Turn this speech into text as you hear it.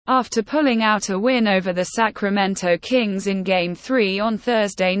After pulling out a win over the Sacramento Kings in Game 3 on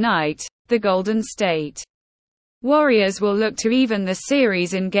Thursday night, the Golden State Warriors will look to even the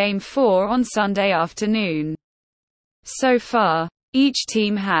series in Game 4 on Sunday afternoon. So far, each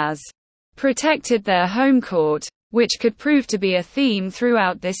team has protected their home court, which could prove to be a theme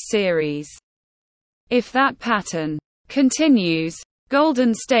throughout this series. If that pattern continues,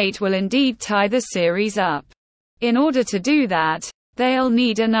 Golden State will indeed tie the series up. In order to do that, they'll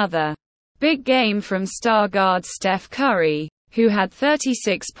need another big game from star guard Steph Curry, who had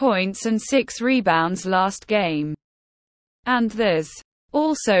 36 points and 6 rebounds last game. And there's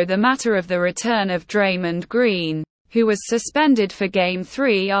also the matter of the return of Draymond Green, who was suspended for Game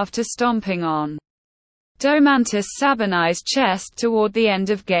 3 after stomping on Domantas Sabonis' chest toward the end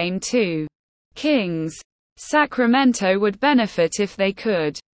of Game 2. Kings. Sacramento would benefit if they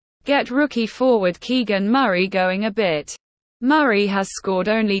could get rookie forward Keegan Murray going a bit. Murray has scored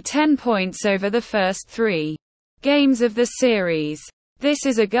only 10 points over the first 3 games of the series. This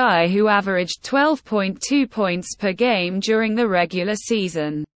is a guy who averaged 12.2 points per game during the regular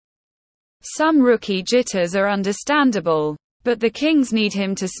season. Some rookie jitters are understandable, but the Kings need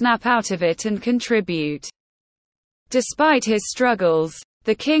him to snap out of it and contribute. Despite his struggles,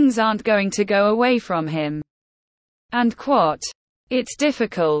 the Kings aren't going to go away from him. And quote, it's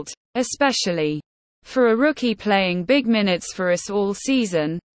difficult, especially for a rookie playing big minutes for us all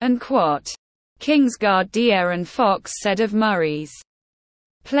season, and quote. Kings guard De'Aaron Fox said of Murray's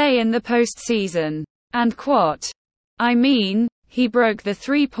play in the postseason. And quote. I mean, he broke the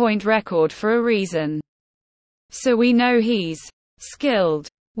three-point record for a reason. So we know he's skilled.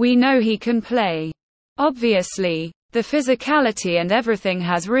 We know he can play. Obviously, the physicality and everything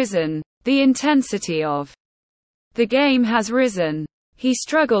has risen. The intensity of the game has risen. He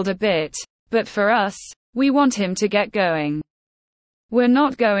struggled a bit. But for us, we want him to get going. We're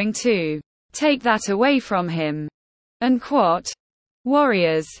not going to take that away from him. And quote.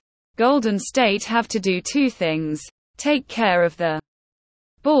 Warriors. Golden State have to do two things. Take care of the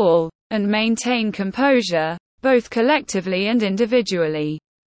ball, and maintain composure, both collectively and individually.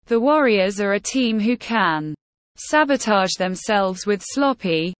 The Warriors are a team who can sabotage themselves with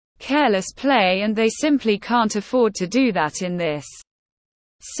sloppy, careless play, and they simply can't afford to do that in this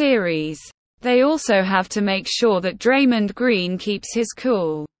series. They also have to make sure that Draymond Green keeps his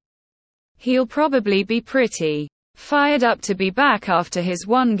cool. He'll probably be pretty fired up to be back after his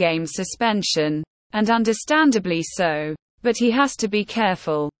one-game suspension, and understandably so, but he has to be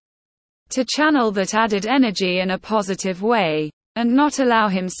careful to channel that added energy in a positive way, and not allow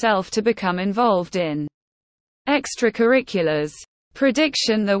himself to become involved in extracurriculars.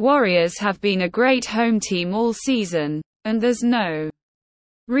 Prediction: the Warriors have been a great home team all season, and there's no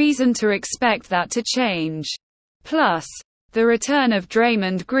reason to expect that to change. Plus, the return of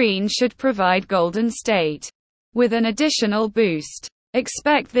Draymond Green should provide Golden State with an additional boost.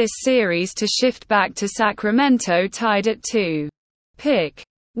 Expect this series to shift back to Sacramento tied at 2. Pick.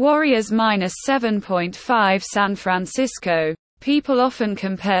 Warriors -7.5 San Francisco. People often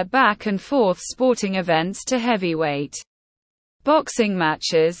compare back and forth sporting events to heavyweight boxing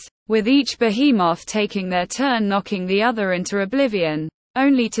matches, with each behemoth taking their turn knocking the other into oblivion,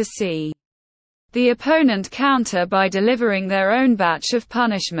 only to see the opponent counter by delivering their own batch of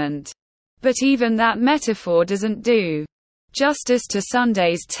punishment. But even that metaphor doesn't do justice to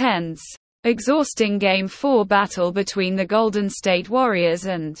Sunday's tense, exhausting Game 4 battle between the Golden State Warriors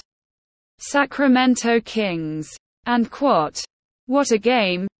and Sacramento Kings. And quote. What a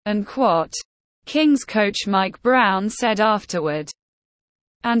game, and quote. Kings coach Mike Brown said afterward.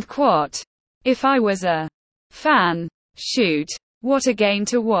 And quote. If I was a fan, shoot, what a game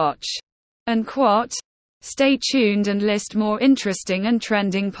to watch. And quote. Stay tuned and list more interesting and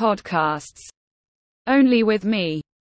trending podcasts. Only with me.